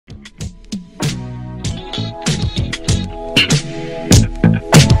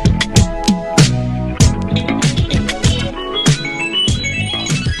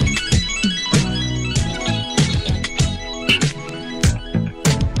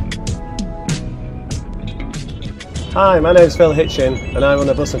Hi, my name is Hitchen and I run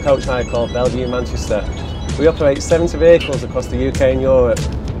a bus and coach hire called Belle Manchester. We operate 70 vehicles across the UK and Europe.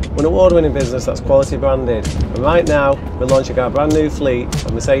 We're an award-winning business that's quality branded, and right now we're launching our brand new fleet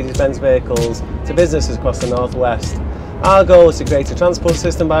of Mercedes-Benz vehicles to businesses across the North West. Our goal is to create a transport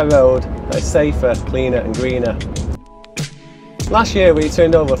system by road that is safer, cleaner and greener. Last year we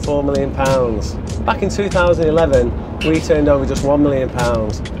turned over £4 million. Back in 2011 we turned over just £1 million.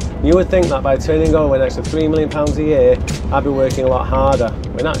 You would think that by turning over an extra £3 million a year I'd be working a lot harder,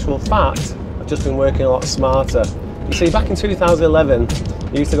 but in actual fact I've just been working a lot smarter. You see, back in 2011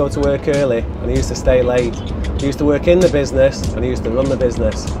 I used to go to work early and I used to stay late. I used to work in the business and I used to run the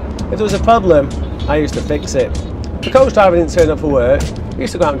business. If there was a problem, I used to fix it. If the coach driver didn't turn up for work, I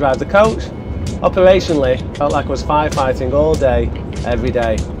used to go out and drive the coach. Operationally, I felt like I was firefighting all day, every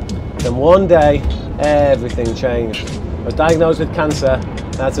day. Then one day, everything changed. I was diagnosed with cancer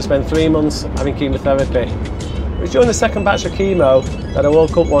and I had to spend 3 months having chemotherapy. It was during the second batch of chemo that I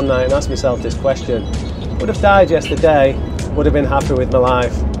woke up one night and asked myself this question: would have died yesterday, would have been happy with my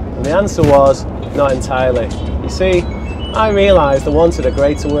life? And the answer was, not entirely. You see, I realised I wanted a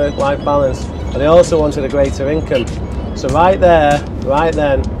greater work-life balance and I also wanted a greater income. So right there, right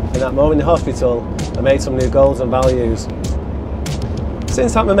then, in that moment in the hospital, I made some new goals and values.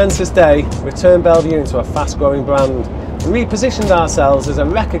 Since that momentous day, we've turned Bellevue into a fast-growing brand and repositioned ourselves as a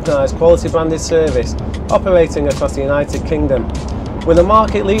recognised quality branded service operating across the United Kingdom. We're the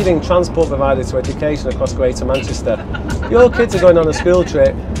market-leading transport provider to education across Greater Manchester. Your kids are going on a school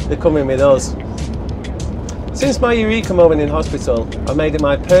trip, they're coming with us. Since my eureka moment in hospital, I've made it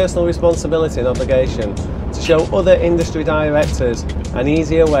my personal responsibility and obligation to show other industry directors an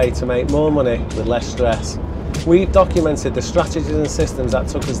easier way to make more money with less stress. We've documented the strategies and systems that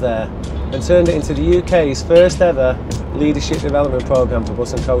took us there and turned it into the UK's first ever leadership development programme for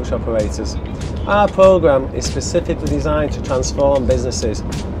bus and coach operators. Our programme is specifically designed to transform businesses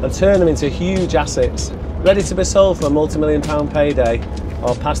and turn them into huge assets, ready to be sold for a multi-million-pound payday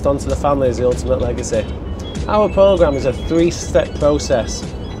or passed on to the family as the ultimate legacy. Our programme is a 3-step process: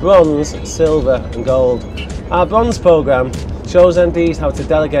 bronze, silver and gold. Our bronze programme shows MDs how to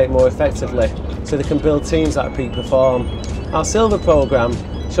delegate more effectively so they can build teams that peak perform. Our silver programme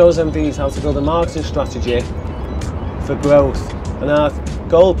shows MDs how to build a marketing strategy for growth, and our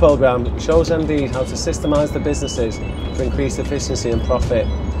gold programme shows MDs how to systemize the businesses for increased efficiency and profit.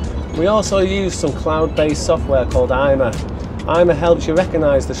 We also use some cloud-based software called IMA. IMA helps you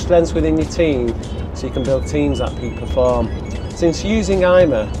recognise the strengths within your team so you can build teams that peak perform. Since using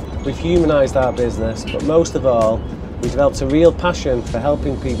IMA, we've humanised our business, but most of all, we developed a real passion for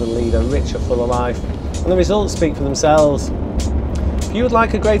helping people lead a richer, fuller life, and the results speak for themselves. If you would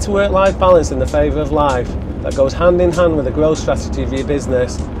like a greater work-life balance in the favour of life that goes hand in hand with the growth strategy of your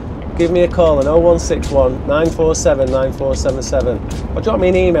business, give me a call on 0161 947 9477 or drop me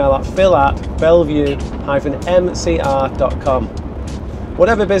an email at phil@bellevue-mcr.com.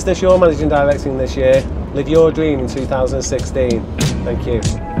 Whatever business you're managing directing this year, live your dream in 2016. Thank you.